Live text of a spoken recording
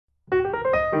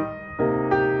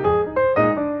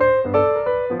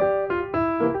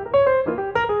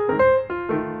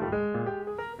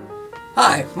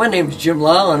Hi, my name is Jim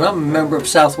Lyle, and I'm a member of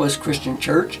Southwest Christian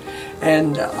Church,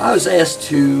 and I was asked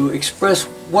to express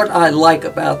what I like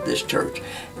about this church.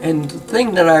 And the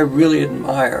thing that I really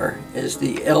admire is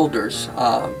the elders.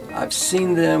 I've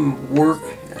seen them work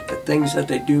at the things that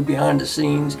they do behind the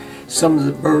scenes, some of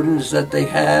the burdens that they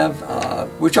have,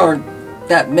 which aren't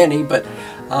that many, but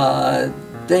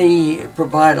they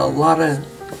provide a lot of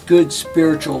good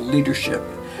spiritual leadership,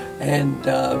 and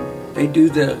they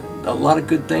do a lot of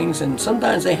good things, and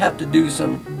sometimes they have to do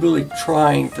some really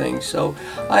trying things, so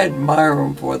I admire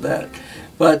them for that.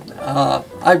 But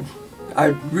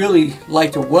I'd really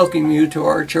like to welcome you to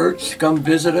our church. Come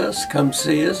visit us, come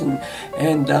see us,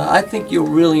 and I think you'll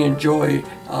really enjoy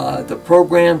the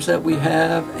programs that we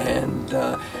have, and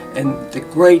the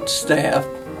great staff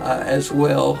as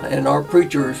well, and our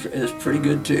preacher is pretty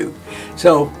good too.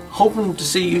 So hoping to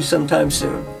see you sometime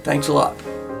soon. Thanks a lot.